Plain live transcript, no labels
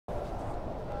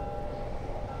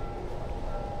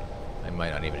might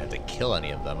not even have to kill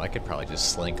any of them. I could probably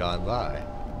just slink on by.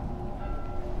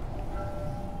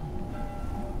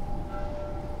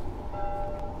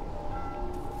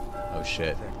 Oh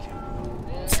shit.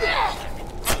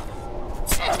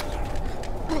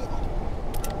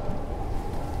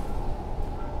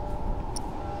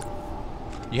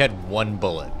 You had one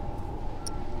bullet.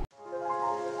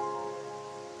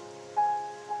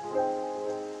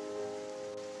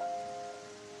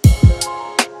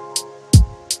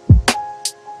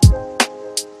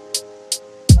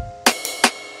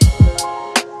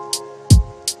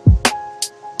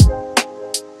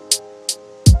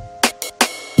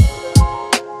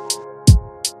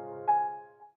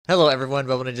 Hello everyone,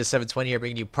 Ninja720 here,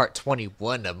 bringing you part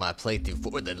 21 of my playthrough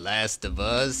for The Last of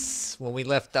Us. When we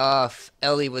left off,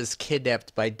 Ellie was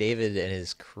kidnapped by David and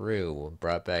his crew,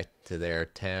 brought back to their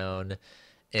town,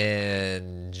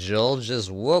 and Joel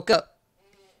just woke up.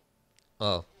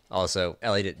 Oh, also,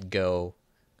 Ellie didn't go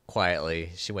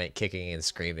quietly. She went kicking and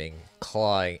screaming,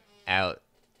 clawing out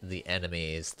the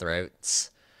enemy's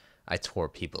throats. I tore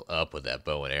people up with that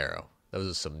bow and arrow. Those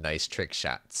are some nice trick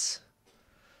shots.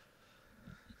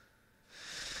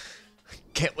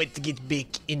 Can't wait to get back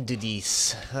into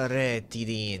this.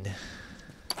 Alrighty then.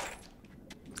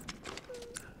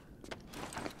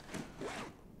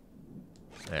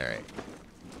 Alright.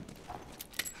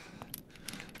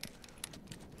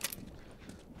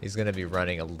 He's gonna be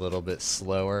running a little bit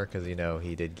slower because, you know,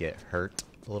 he did get hurt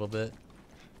a little bit.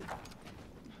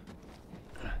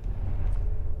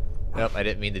 Nope, I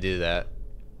didn't mean to do that.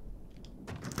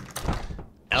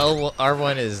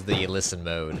 R1 is the listen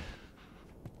mode.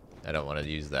 I don't want to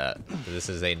use that. This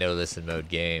is a no listen mode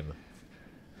game.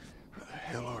 Where the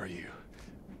hell are you?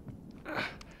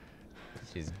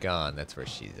 She's gone. That's where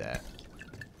she's at.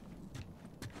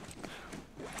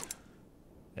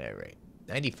 Alright.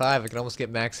 95. I can almost get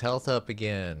max health up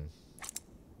again.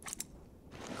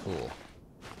 Cool.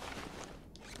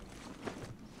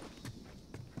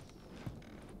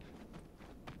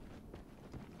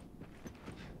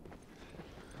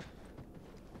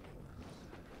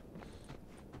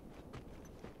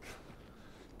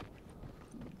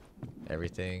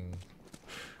 Everything.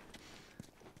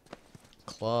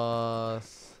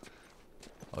 Cloth.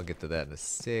 I'll get to that in a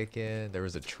second. There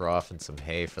was a trough and some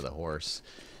hay for the horse.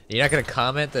 You're not gonna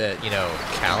comment that, you know,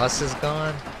 Callus is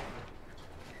gone?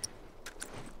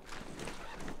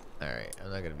 Alright, I'm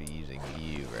not gonna be using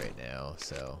you right now,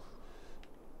 so.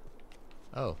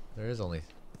 Oh, there is only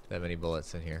that many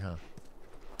bullets in here, huh?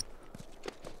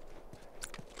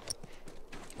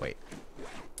 Wait.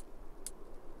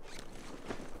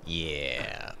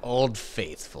 Yeah, Old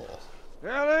Faithful.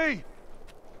 Ellie!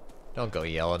 Don't go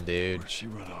yelling, dude. Where'd she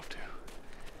run off to?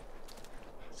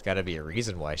 There's gotta be a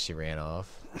reason why she ran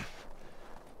off.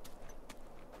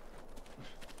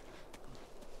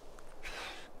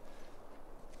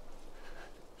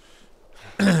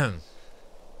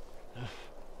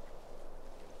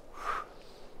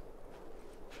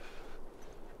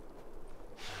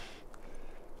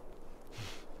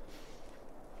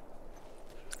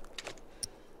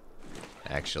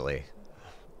 Actually,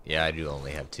 yeah, I do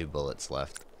only have 2 bullets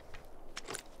left.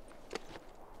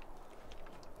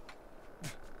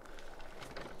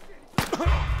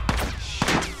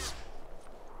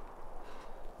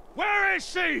 Where is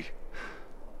she?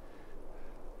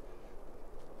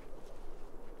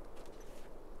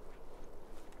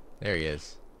 There he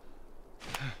is.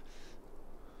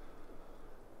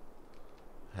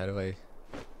 How do I...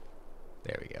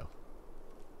 There we go.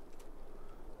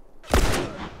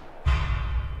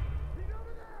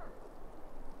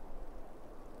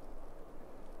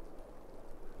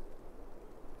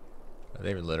 Are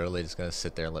they literally just gonna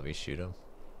sit there and let me shoot him?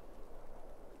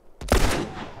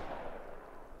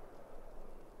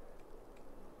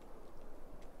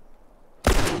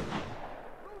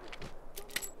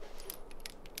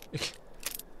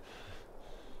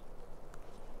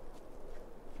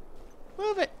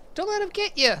 Move it! Don't let him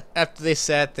get you! After they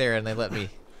sat there and they let me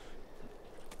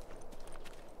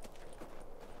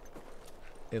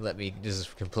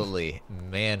just completely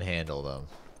manhandle them.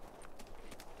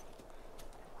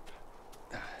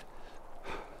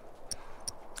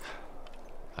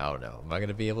 I don't know. Am I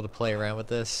gonna be able to play around with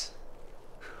this?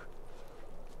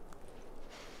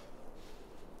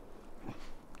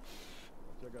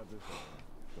 Check out this one.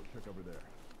 Go check over there.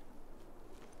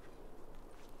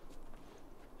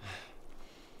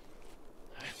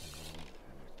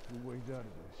 Two ways out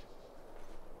of this.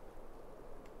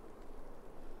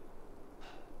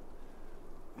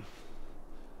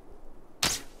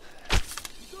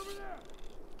 He's over there!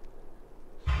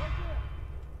 Right there!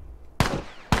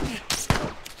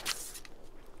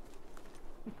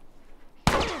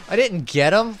 I didn't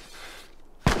get him.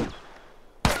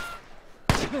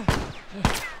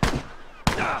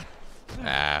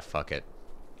 Ah, fuck it.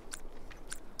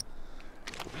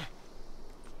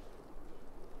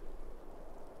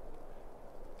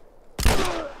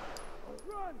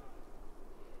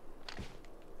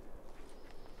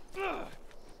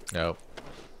 Nope.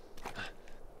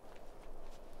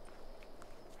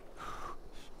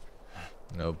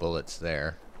 No bullets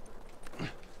there.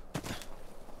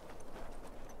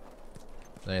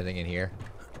 Anything in here?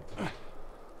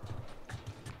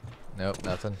 Nope,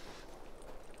 nothing.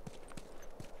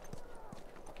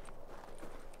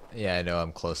 Yeah, I know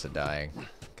I'm close to dying.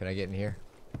 Can I get in here?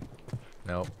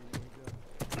 Nope.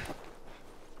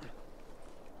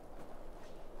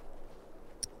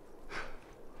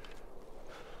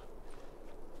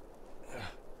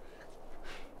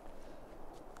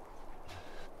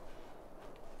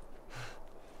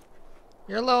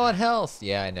 You're low on health.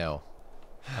 Yeah, I know.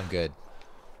 I'm good.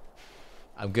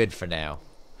 I'm good for now.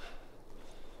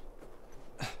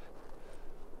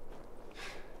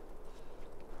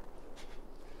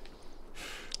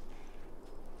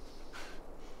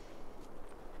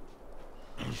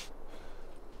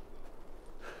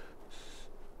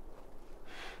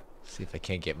 See if I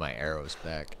can't get my arrows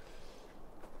back.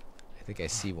 I think I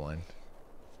see one.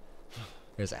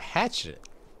 There's a hatchet.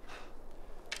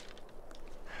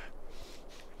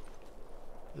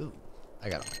 Ooh, I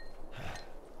got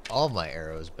all my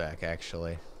arrows back,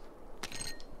 actually.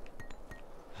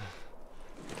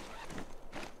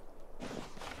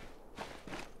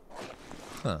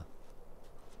 Huh.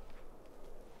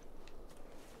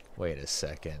 Wait a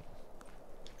second.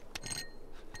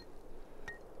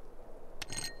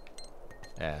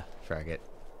 Yeah, frag it.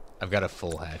 I've got a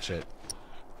full hatchet.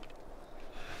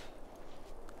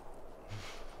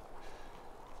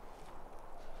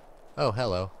 Oh,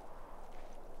 hello.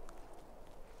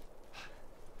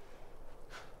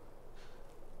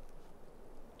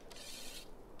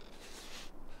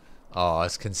 Oh,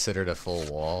 it's considered a full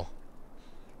wall.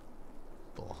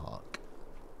 Bullhawk.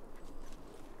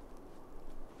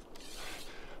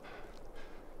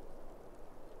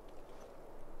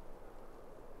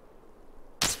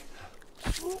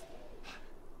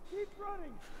 Keep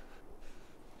running.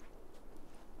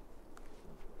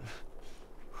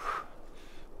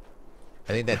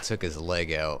 I think that took his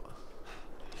leg out.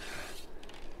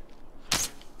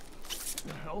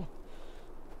 The hell?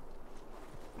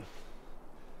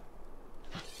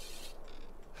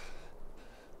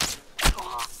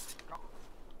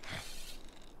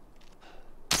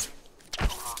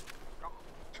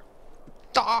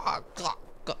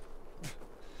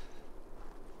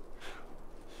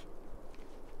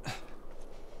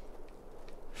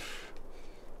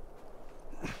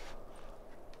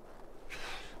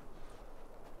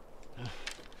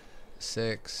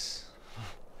 Six.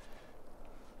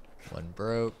 One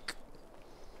broke.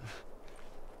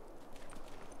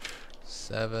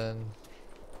 7.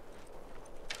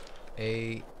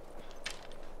 8.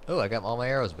 Oh, I got all my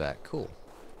arrows back. Cool.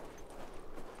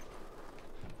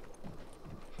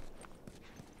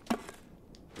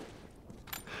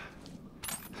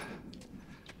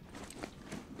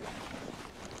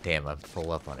 Damn, I'm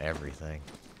full up on everything.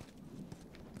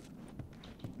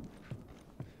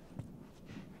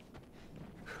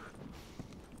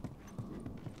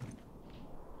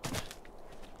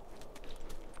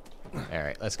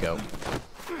 Alright, let's go.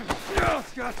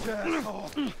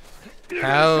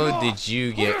 How did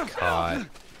you get caught?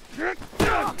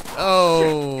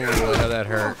 Oh, how that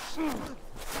hurt.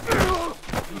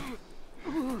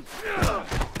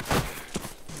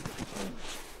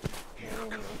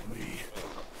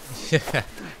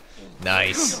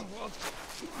 Nice.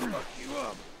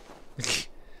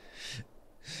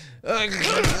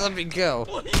 Let me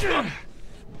go.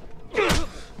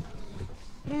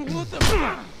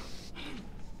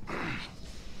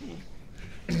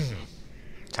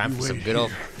 Time for some good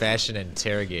old-fashioned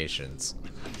interrogations.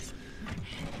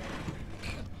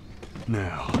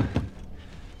 Now,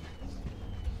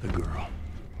 the girl.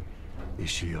 Is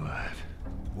she alive?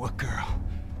 What girl?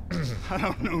 I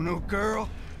don't know no girl.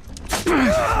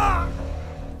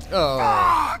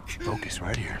 Oh. Focus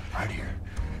right here, right here.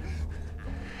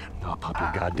 I'll pop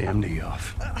your goddamn knee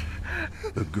off.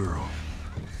 The girl.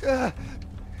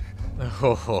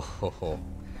 Ho, ho, ho, ho.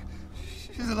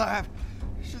 She's alive.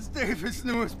 She's David's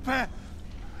newest pet.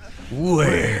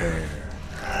 Where?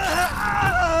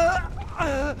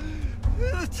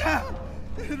 In the town.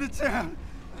 In the town.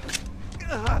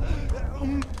 Now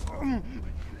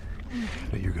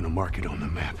you're gonna mark it on the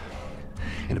map.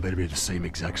 And it better be the same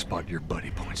exact spot your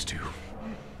buddy points to.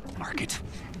 Mark it.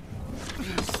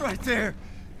 It's right there.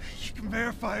 You You can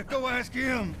verify it. Go ask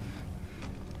him.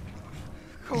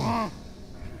 Go on.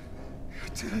 I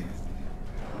tell you,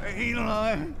 I ain't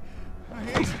lying. I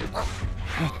ain't.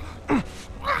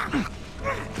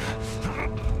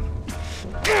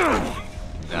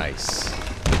 Nice.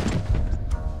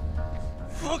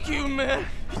 Fuck you, man.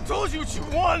 He told you what you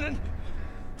wanted.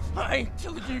 I ain't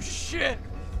telling you shit.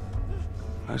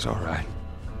 That's all right.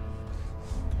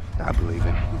 I believe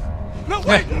it. No,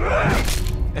 wait!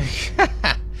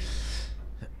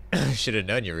 Should have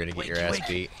known you were gonna get your ass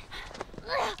beat.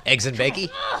 Eggs and bakey?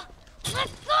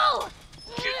 Let's go!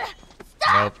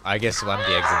 Nope, I guess I'm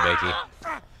the eggs and bakey.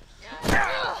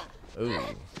 Ooh.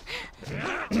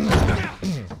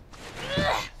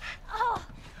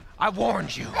 I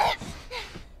warned you. I'm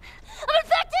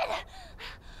infected!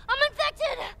 I'm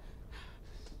infected!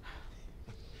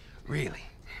 Really?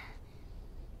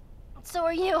 So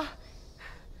are you.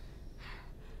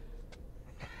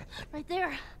 Right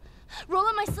there. Roll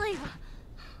up my sleeve.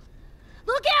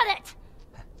 Look at it!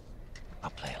 I'll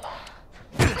play along.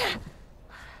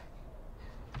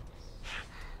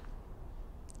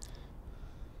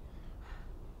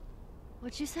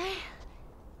 What'd you say?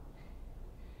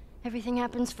 Everything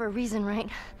happens for a reason, right?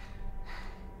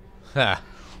 Ha.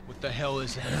 What the hell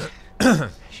is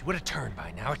that? She would have turned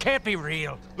by now. It can't be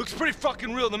real. Looks pretty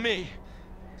fucking real to me.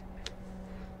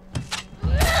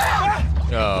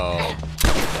 Oh.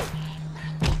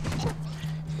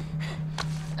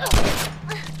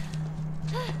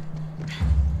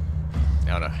 I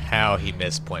don't know how he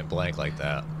missed point blank like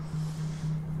that.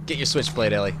 Get your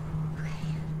switchblade, Ellie.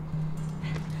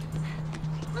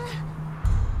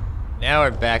 Now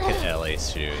we're back in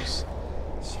Ellie's shoes.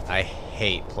 I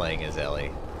hate playing as Ellie.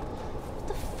 What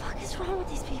the fuck is wrong with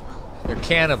these people? They're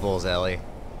cannibals, Ellie.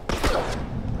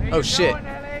 Oh shit.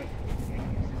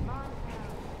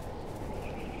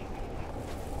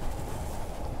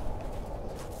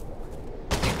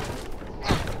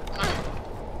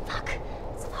 Fuck.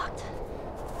 It's locked.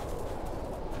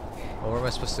 Well, where am I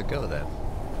supposed to go then?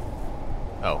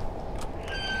 Oh.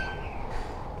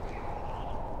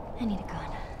 I need a gun.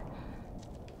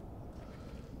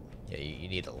 Yeah, you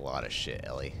need a lot of shit,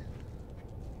 Ellie.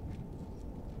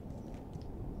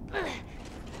 I'll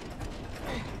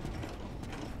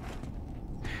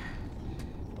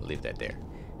leave that there.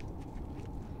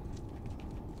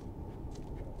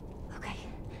 Okay.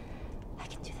 I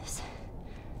can do this.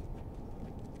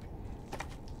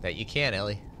 That you can,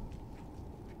 Ellie.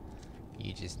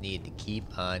 You just need to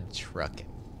keep on trucking.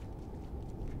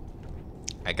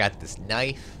 I got this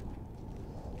knife.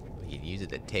 We can use it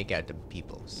to take out the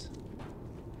peoples.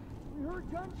 We heard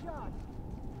gunshots.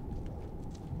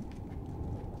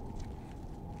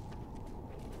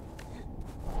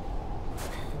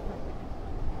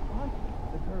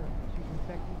 The girl, she's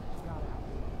infected. She got out.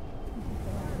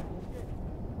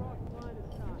 Cross the line is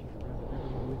not.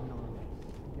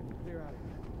 Get clear out of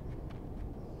here.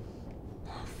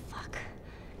 Oh, fuck.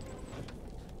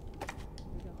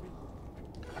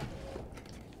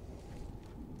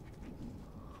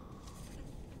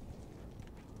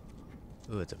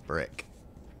 Ooh, it's a brick.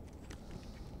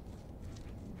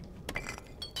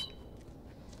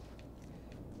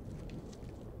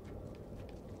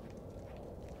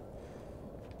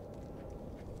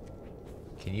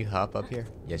 Can you hop up here?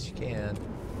 Yes, you can.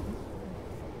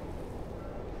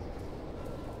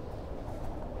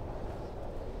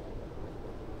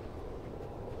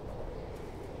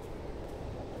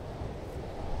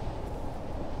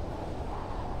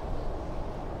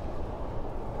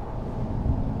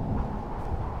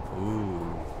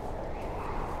 Ooh.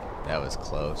 That was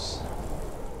close.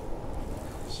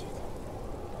 Shit.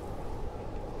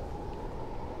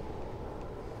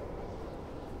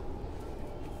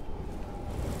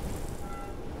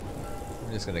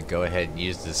 I'm just gonna go ahead and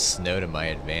use this snow to my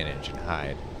advantage and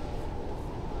hide.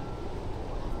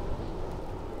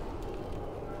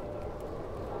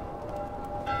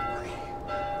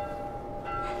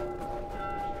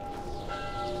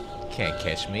 Can't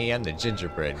catch me, I'm the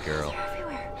gingerbread girl. They're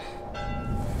everywhere.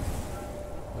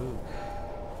 Ooh.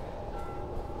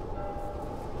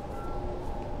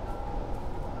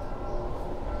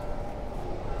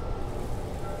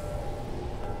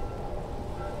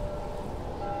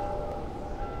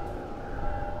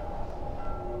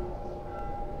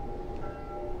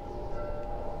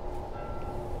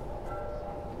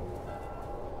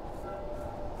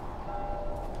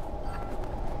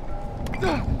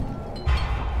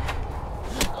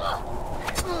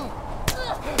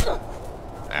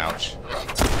 Ouch.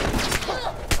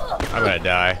 I'm gonna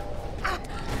die.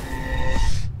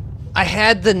 I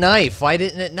had the knife. Why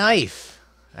didn't it knife?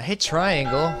 I hit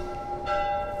triangle. They're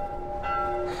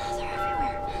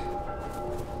everywhere.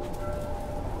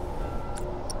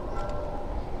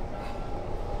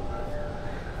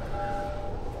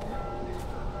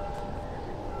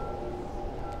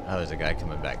 there's a guy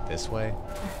coming back this way.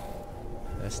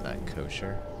 That's not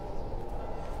kosher.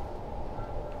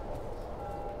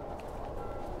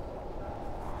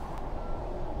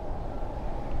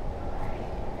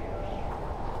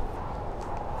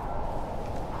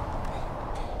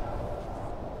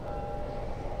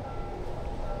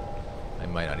 I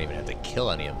might not even have to kill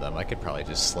any of them. I could probably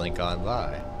just slink on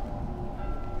by.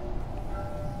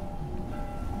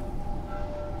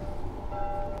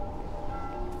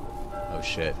 Oh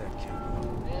shit.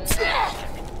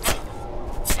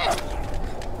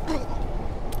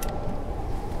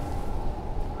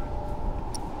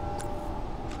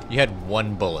 You had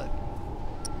one bullet.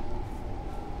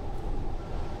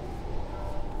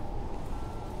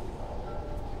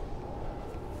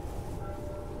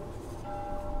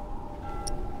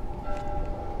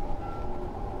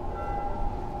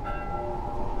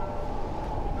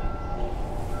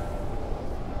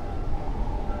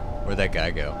 Where'd that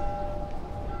guy go?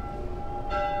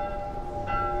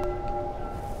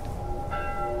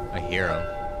 I hear him.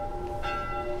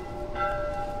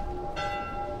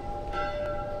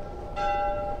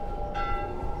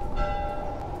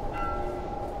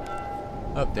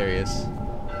 Oh, there he is.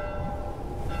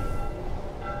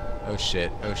 Oh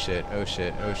shit, oh shit, oh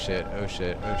shit, oh shit, oh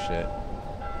shit, oh shit.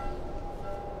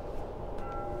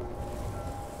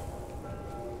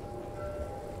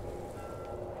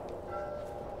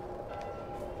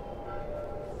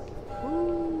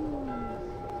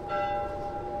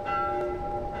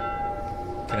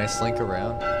 Can I slink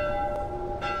around?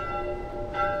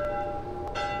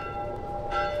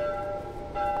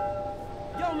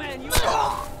 Yo, man,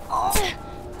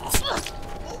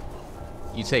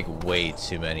 You take way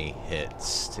too many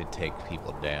hits to take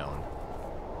people down,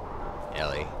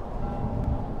 Ellie.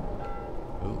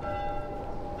 Ooh.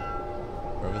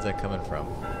 Where was that coming from?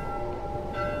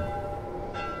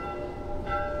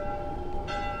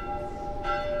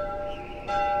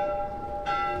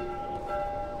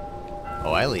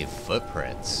 Oh, I leave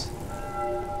footprints.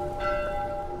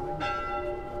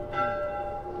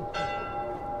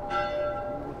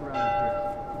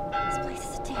 This place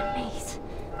is a damn maze.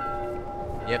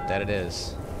 Yep, that it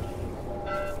is.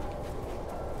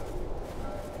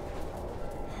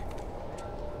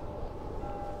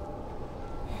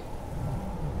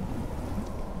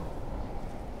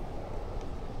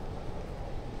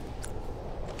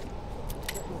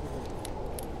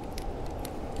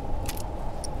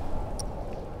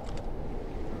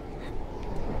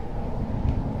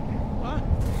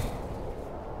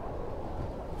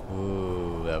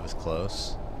 Ooh, that was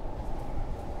close.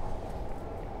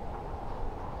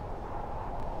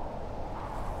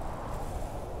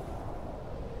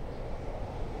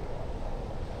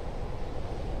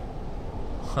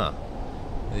 Huh.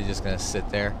 Is he just gonna sit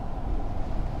there?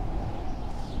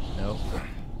 Nope.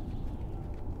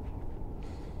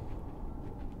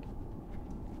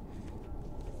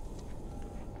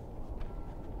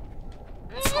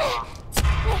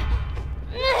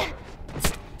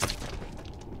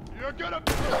 You're gonna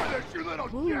pay for this, you little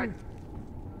shit!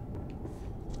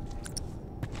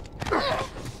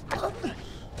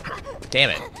 Damn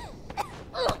it.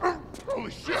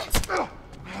 Holy shit!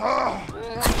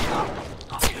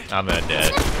 I'm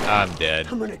dead. I'm dead.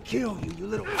 I'm gonna kill you, you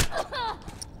little...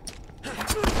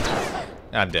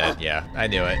 I'm dead, yeah. I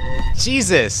knew it.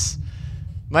 Jesus!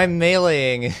 My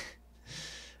meleeing.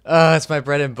 It's my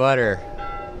bread and butter.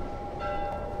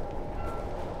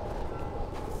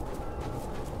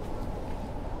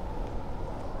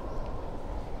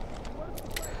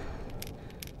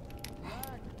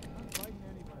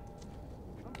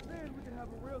 I'm saying we can have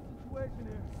a real situation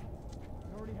here.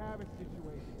 We already have a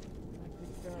situation. I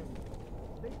take care of it.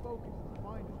 Stay focused and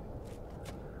find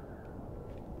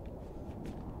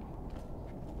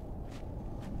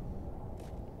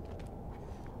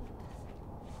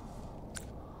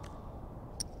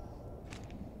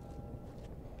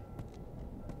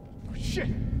it. Shit!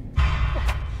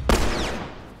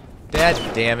 Dad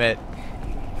damn it.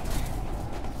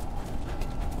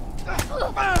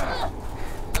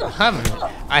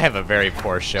 I have a very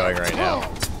poor showing right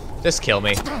now. Just kill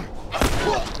me.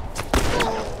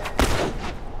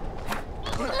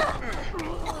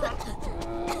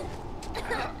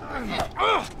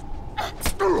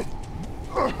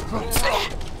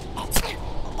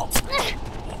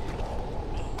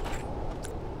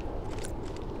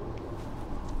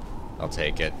 I'll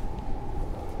take it.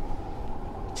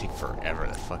 Take forever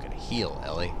to fucking heal,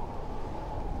 Ellie.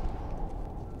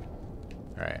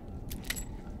 Alright.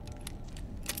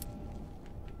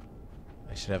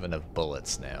 I should have enough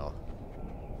bullets now.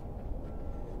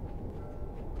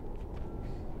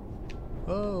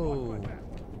 Oh.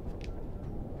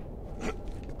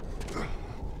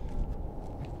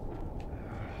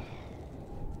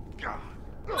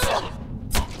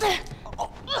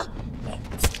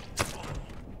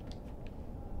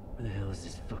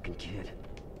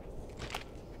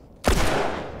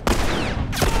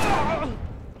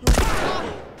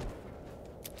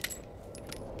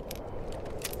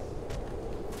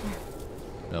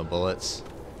 No bullets.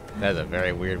 That's a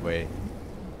very weird way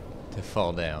to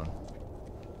fall down.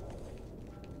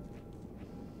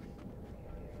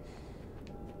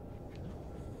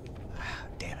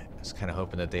 Damn it. I was kind of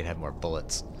hoping that they'd have more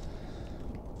bullets.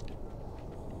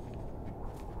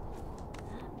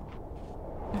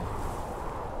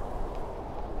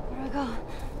 Where do I go?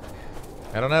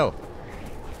 I don't know.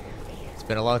 It's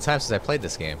been a long time since I played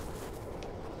this game.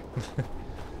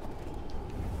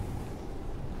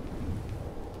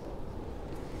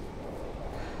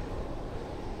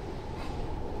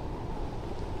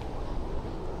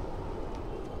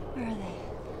 Where are they?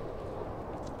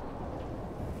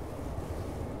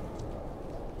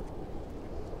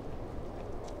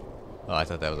 Oh, I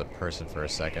thought that was a person for a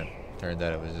second. Turned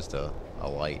out it was just a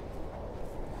light.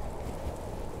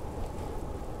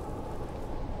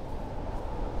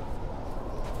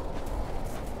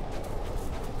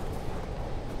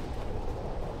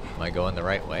 Am I going the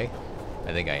right way?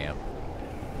 I think I am.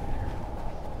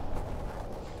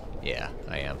 Yeah,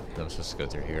 I am. I'm supposed to go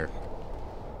through here.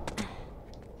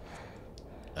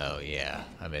 Oh yeah,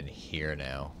 I'm in here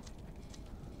now.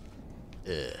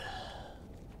 Ugh.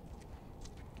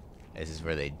 This is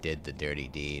where they did the dirty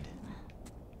deed.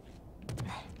 This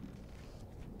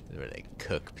is where they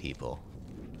cook people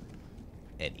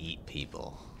and eat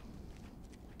people.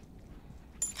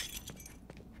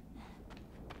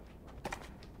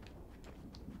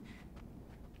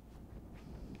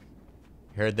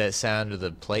 Heard that sound of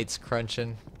the plates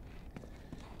crunching?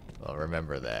 Well,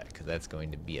 remember that, because that's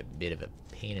going to be a bit of a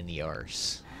pain in the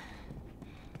arse.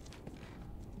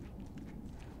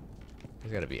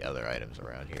 There's got to be other items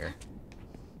around here.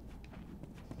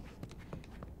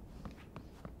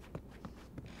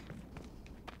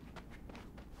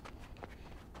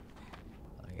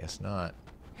 I guess not.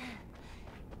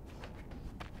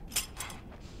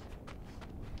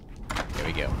 There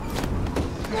we go.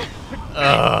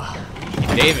 Ugh.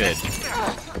 David.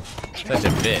 Such a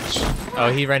bitch.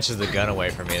 Oh, he wrenches the gun away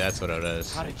from me. That's what it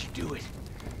is. How did you do it?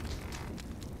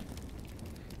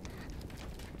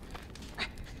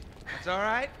 It's all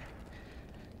right.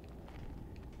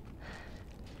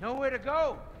 Nowhere to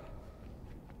go.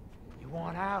 You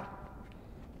want out?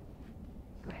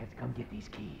 Go ahead, come get these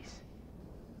keys.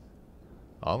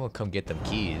 Oh, I'm gonna come get them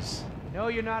keys. No,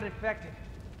 you're not infected.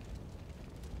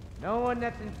 No one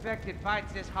that's infected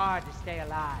fights this hard to stay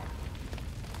alive.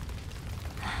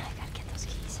 I gotta get those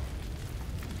keys.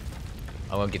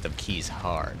 I'm gonna get them keys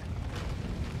hard.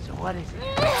 So what is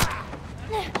it?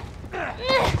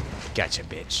 Gotcha,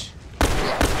 bitch.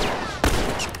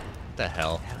 What the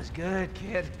hell? That was good,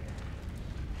 kid.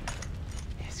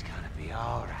 It's gonna be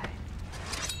all right.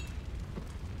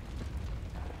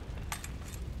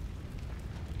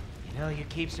 You know, you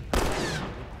keep surprising me.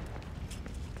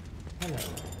 Hello.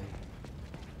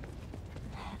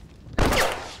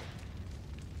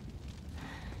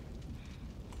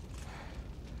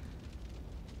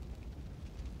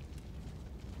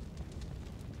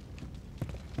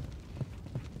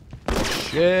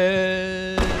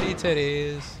 Shitty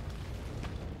titties.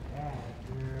 Yeah,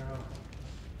 girl.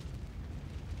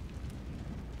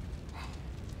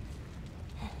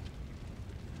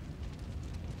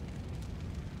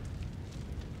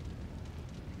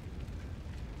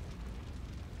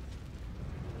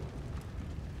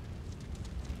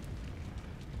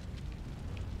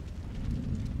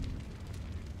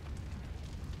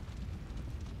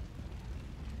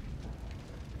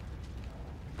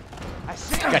 I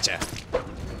see. Gotcha.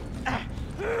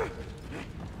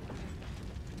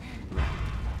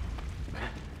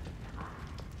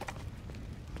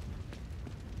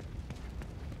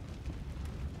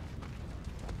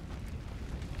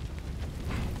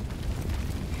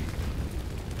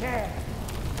 Yeah.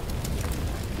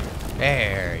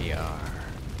 There you are.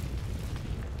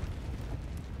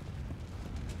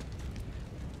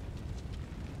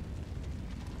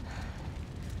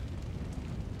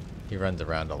 He runs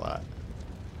around a lot.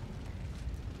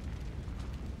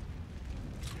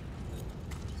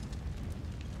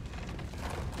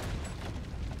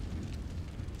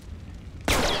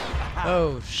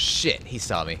 Oh shit, he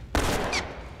saw me.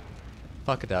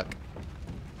 Fuck a duck.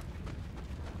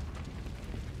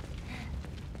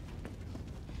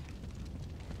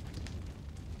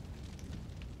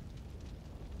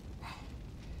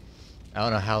 I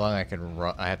don't know how long I can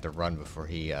run. I have to run before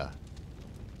he's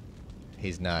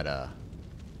not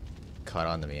caught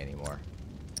on to me anymore.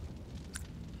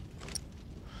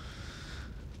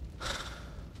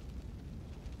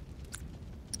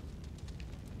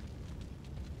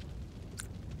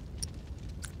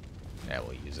 Yeah,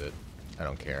 we'll use it. I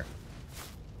don't care.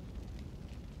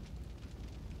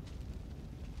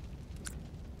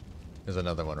 There's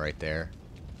another one right there.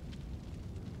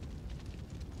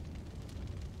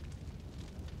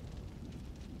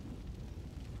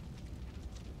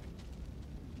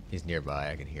 He's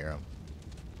nearby, I can hear him.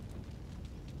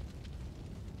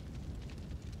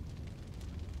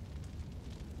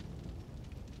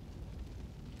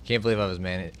 Can't believe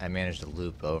I managed to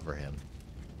loop over him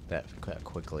that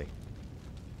quickly.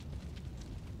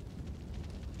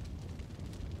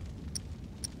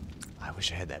 I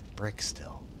wish I had that brick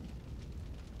still.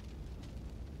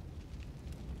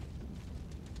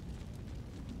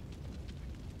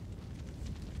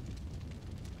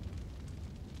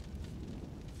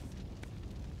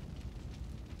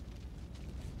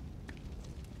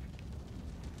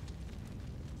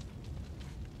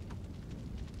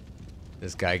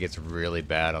 This guy gets really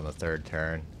bad on the third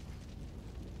turn.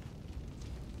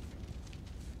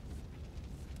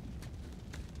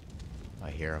 I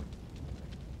hear him.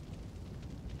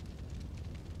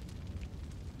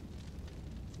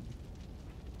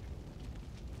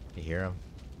 You hear him?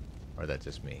 Or is that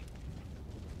just me?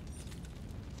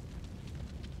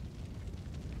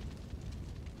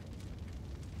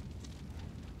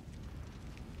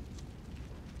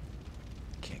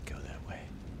 Can't go that way.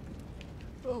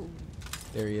 Oh.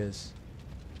 There he is.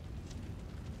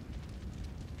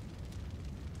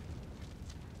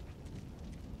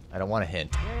 I don't want a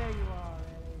hint. There you are,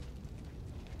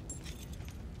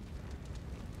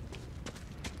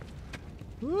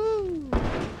 Ellie. Woo!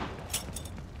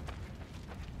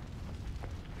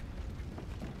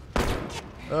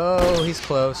 Oh, he's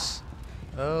close.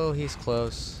 Oh, he's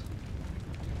close.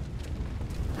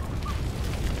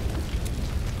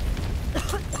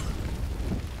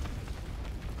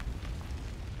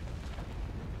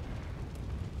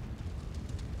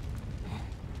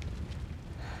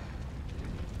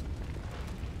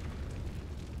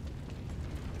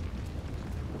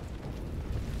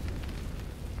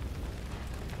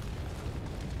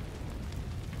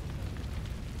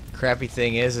 Crappy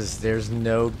thing is there's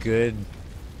no good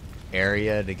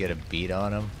area to get a beat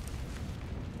on him.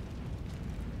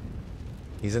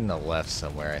 He's in the left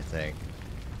somewhere, I think.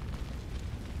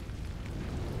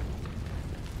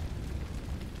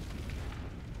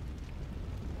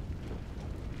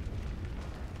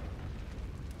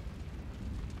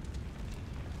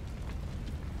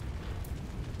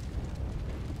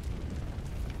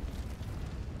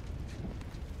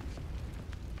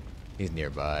 He's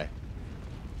nearby.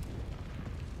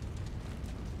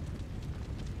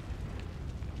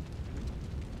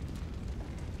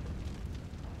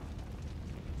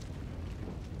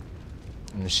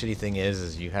 And the shitty thing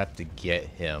is you have to get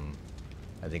him,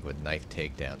 I think, with knife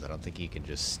takedowns. I don't think you can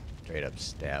just straight up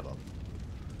stab him.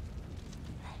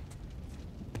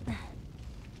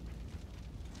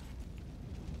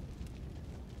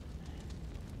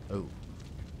 Oh.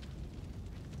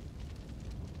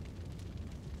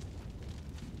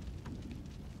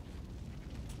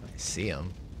 I see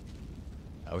him.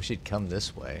 I wish he'd come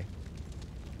this way.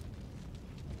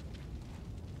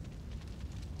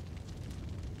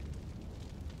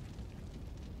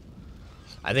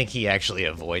 I think he actually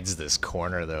avoids this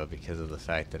corner, though, because of the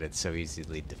fact that it's so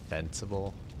easily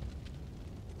defensible.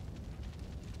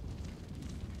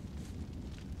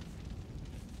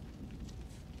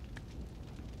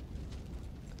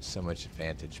 So much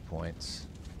vantage points.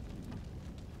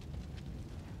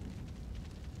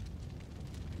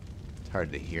 It's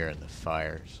hard to hear in the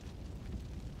fires.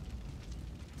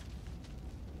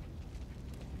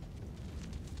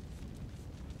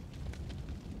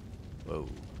 Whoa.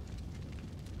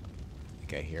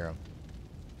 I hear him.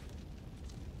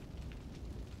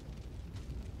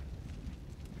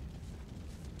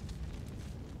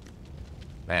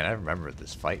 Man, I remember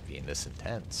this fight being this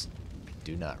intense. I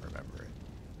do not remember it.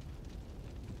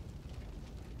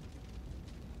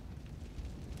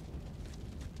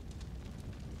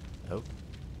 Oh,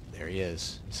 there he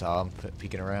is. You saw him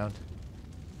peeking around?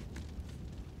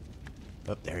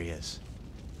 Oh, there he is.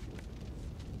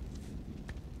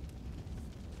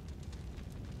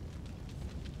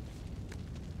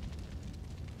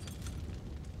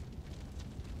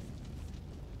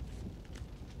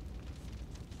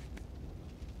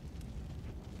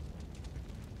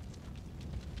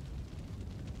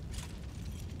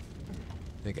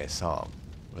 I think I saw him.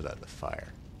 Was that the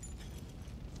fire?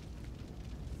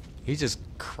 He's just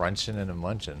crunching and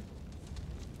munching.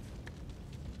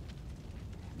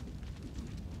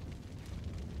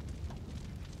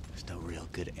 There's no real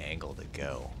good angle to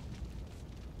go.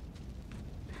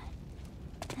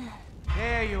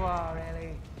 There you are,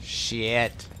 Ellie.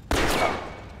 Shit.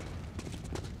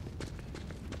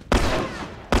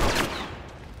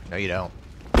 No, you don't.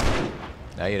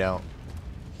 No, you don't.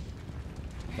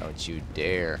 Don't you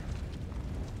dare.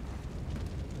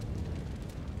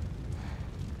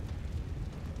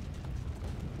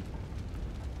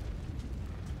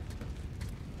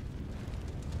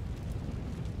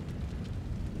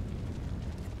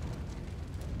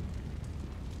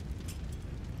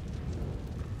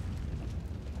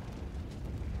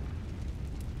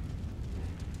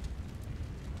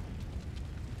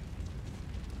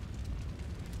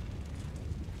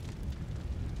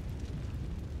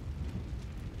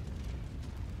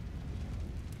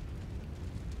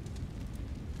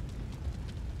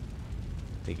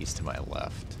 I think he's to my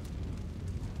left.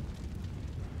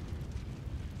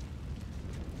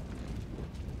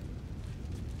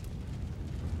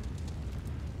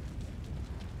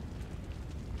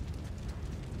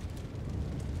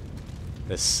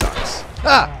 This sucks.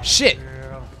 Ah, shit!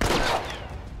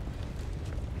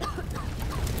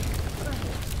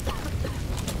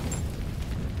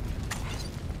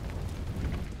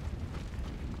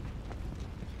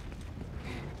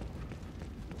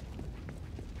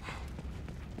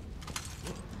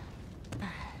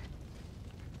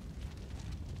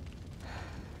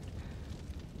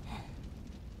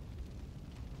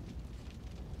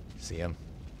 See him?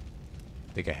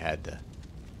 I think I had to. I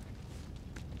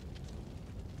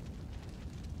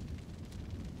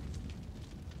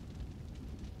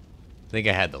think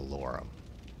I had to lure him.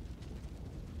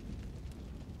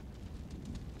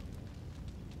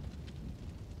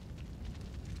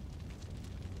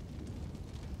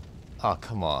 Oh,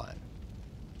 come on.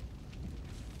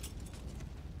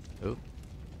 Oop.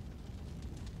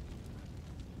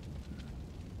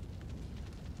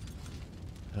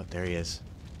 Oh, there he is.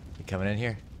 You coming in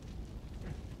here?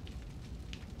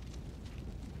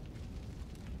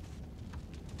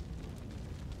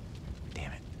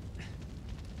 Damn it.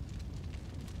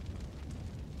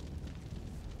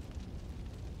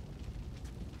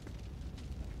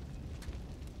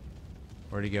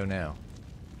 Where'd he go now?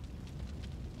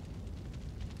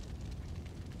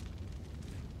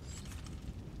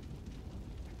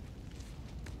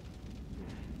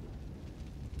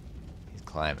 He's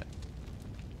climbing.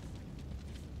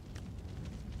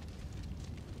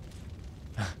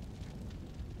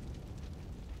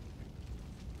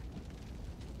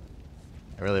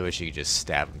 I really wish you could just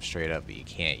stab him straight up, but you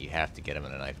can't. You have to get him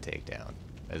in a knife takedown.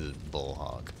 This is bull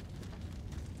hog.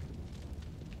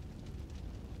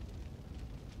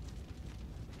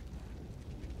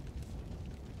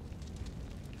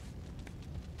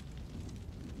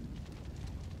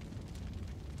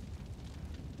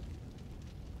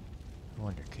 I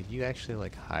wonder, could you actually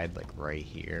like hide like right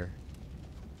here?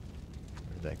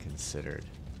 Or is that considered?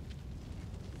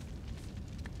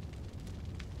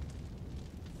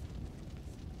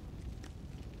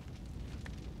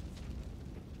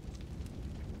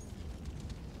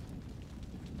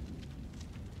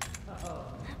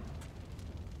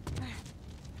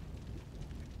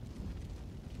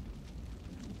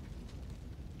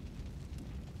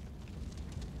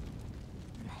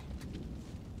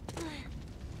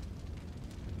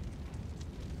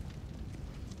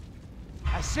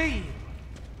 I see you.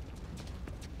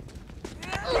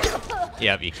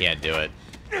 Yep, you can't do it.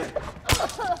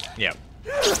 Yep.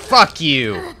 Fuck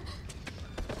you!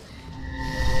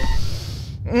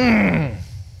 Mm.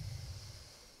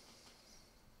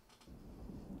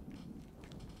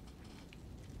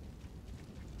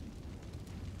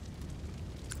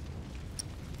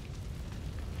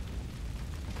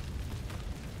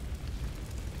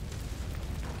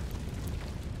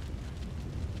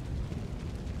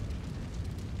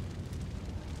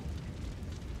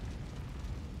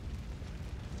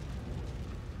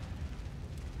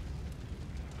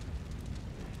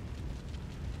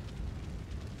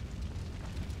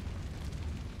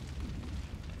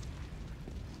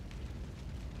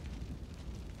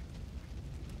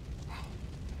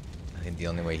 I think the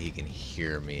only way he can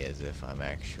hear me is if I'm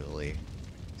actually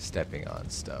stepping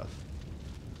on stuff.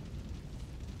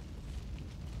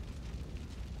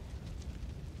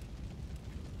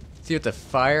 See, with the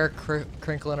fire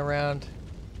crinkling around,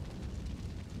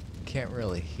 can't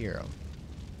really hear him.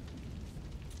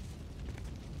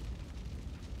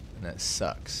 And that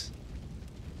sucks.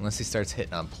 Unless he starts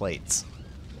hitting on plates.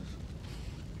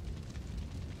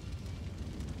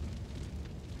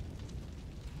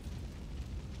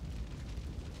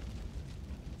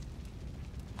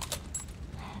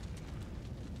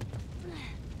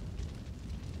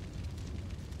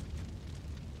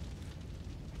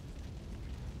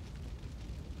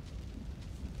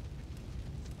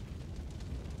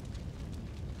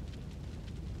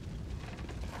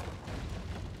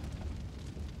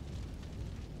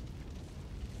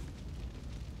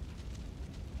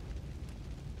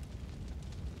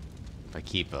 If I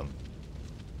keep him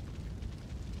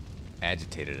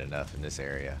agitated enough in this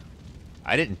area.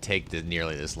 I didn't take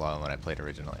nearly this long when I played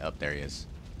originally. Up there he is.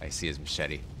 I see his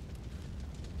machete.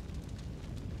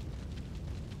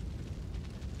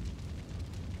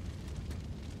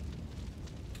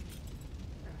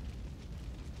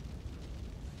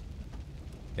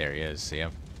 There he is, see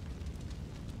him?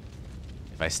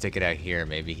 If I stick it out here,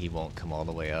 maybe he won't come all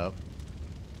the way up.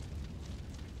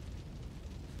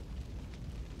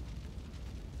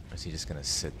 Or is he just gonna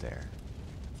sit there?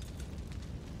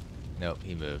 Nope,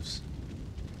 he moves.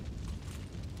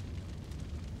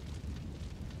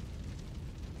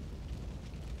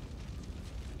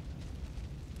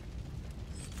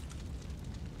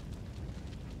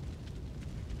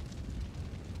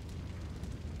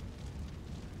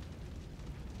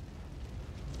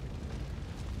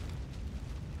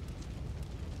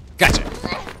 Gotcha!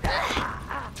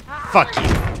 Fuck you!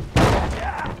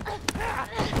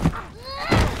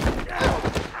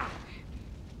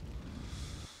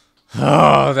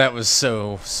 Oh, that was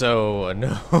so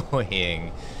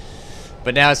annoying.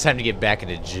 But now it's time to get back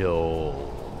into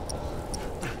Joel.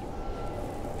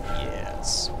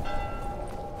 Yes.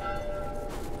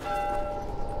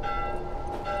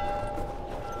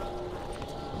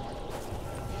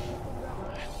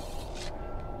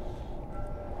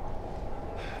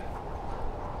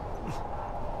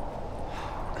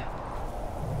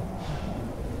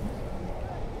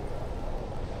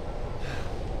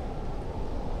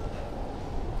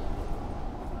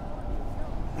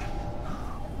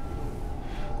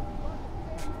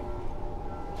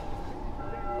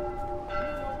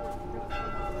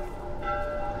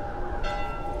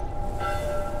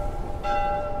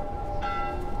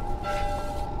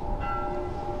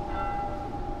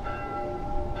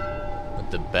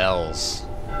 The bells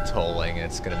tolling,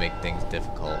 it's gonna make things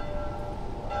difficult.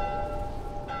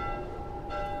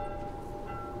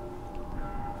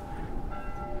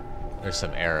 There's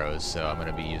some arrows, so I'm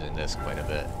gonna be using this quite a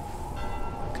bit.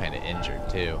 I'm kinda injured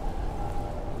too.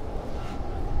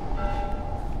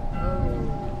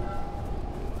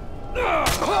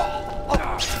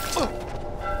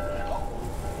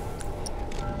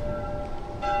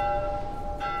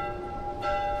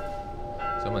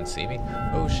 Someone see me?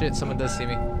 Oh shit, someone does see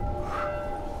me.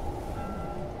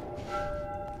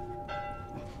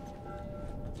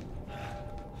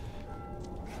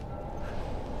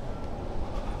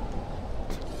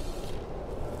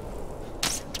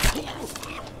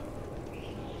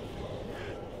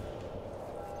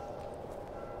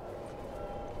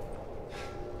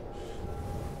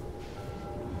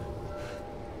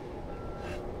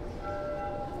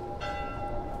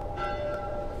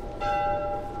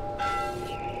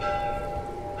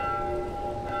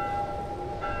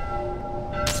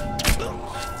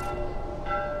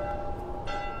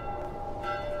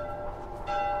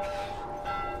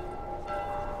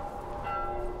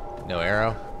 No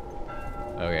arrow?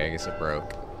 Okay, I guess it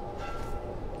broke.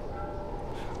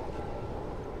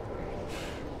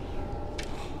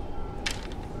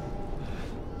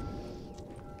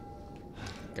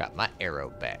 Got my arrow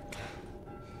back.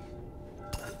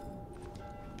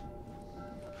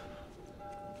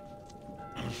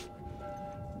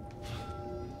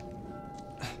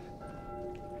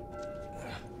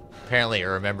 Apparently it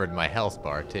remembered my health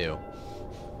bar too.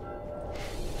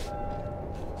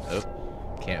 Oh.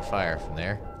 Can't fire from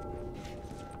there.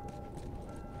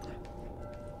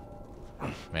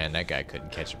 Man, that guy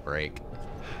couldn't catch a break.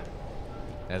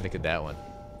 Now look at that one.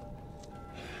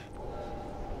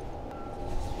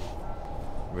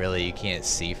 Really, you can't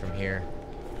see from here?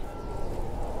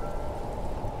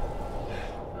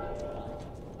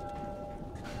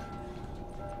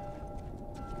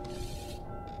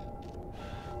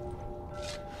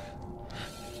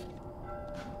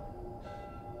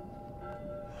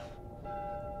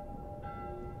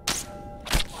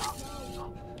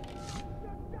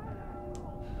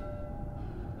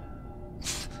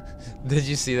 Did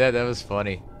you see that? That was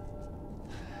funny.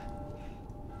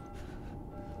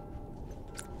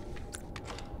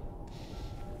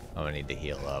 I'm gonna need to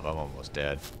heal up. I'm almost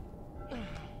dead.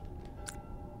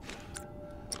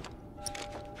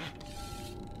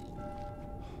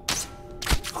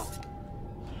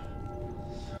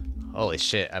 Holy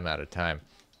shit, I'm out of time.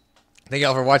 Thank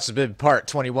y'all for watching. This has been part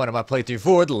 21 of my playthrough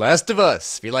for The Last of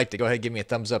Us. If you liked it, go ahead and give me a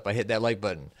thumbs up. I hit that like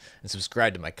button and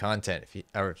subscribe to my content,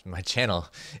 or my channel.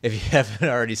 If you haven't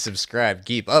already subscribed,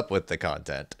 keep up with the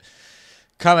content.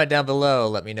 Comment down below.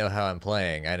 Let me know how I'm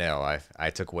playing. I know I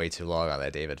took way too long on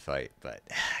that David fight, but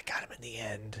I got him in the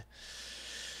end.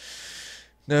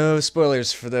 No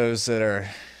spoilers for those that are,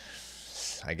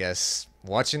 I guess,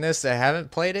 watching this that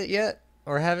haven't played it yet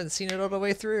or haven't seen it all the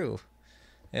way through.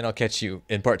 And I'll catch you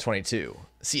in part 22.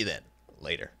 See you then.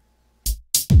 Later.